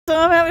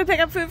to pick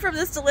up food from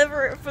this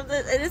delivery,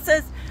 and it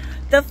says,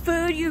 the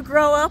food you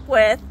grow up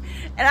with.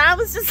 And I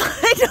was just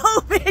like,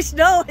 no, bitch,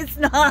 no, it's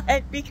not,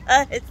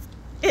 because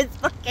it's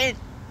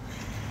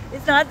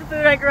not the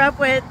food I grew up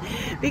with.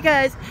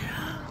 Because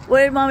what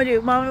did Mama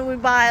do? Mama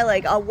would buy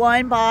like a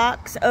 1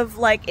 box of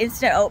like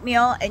instant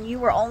oatmeal, and you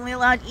were only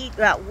allowed to eat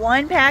about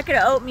 1 packet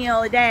of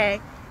oatmeal a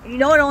day. And you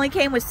know it only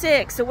came with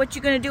 6, so what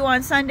you gonna do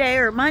on Sunday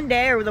or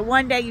Monday or the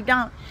one day you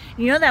don't?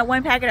 You know that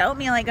 1 packet of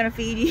oatmeal ain't gonna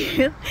feed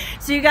you.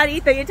 So you gotta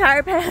eat the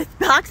entire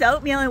box of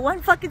oatmeal in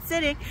 1 fucking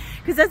sitting,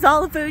 because that's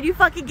all the food you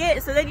fucking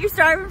get. So then you're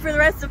starving for the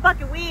rest of the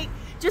fucking week.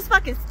 Just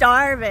fucking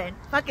starving.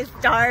 Fucking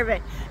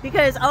starving.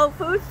 Because, oh,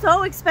 food's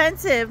so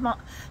expensive.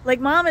 Like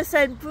Mama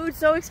said, food's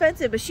so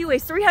expensive, but she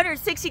weighs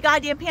 360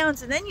 goddamn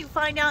pounds. And then you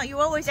find out, you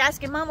always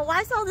asking Mama,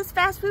 why is all this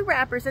fast food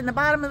wrappers in the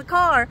bottom of the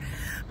car?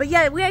 But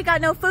yeah, we ain't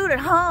got no food at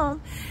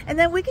home. And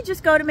then we could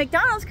just go to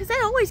McDonald's, because they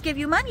always give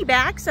you money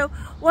back. So,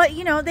 what,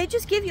 you know, they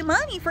just give you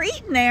money for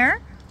eating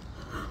there.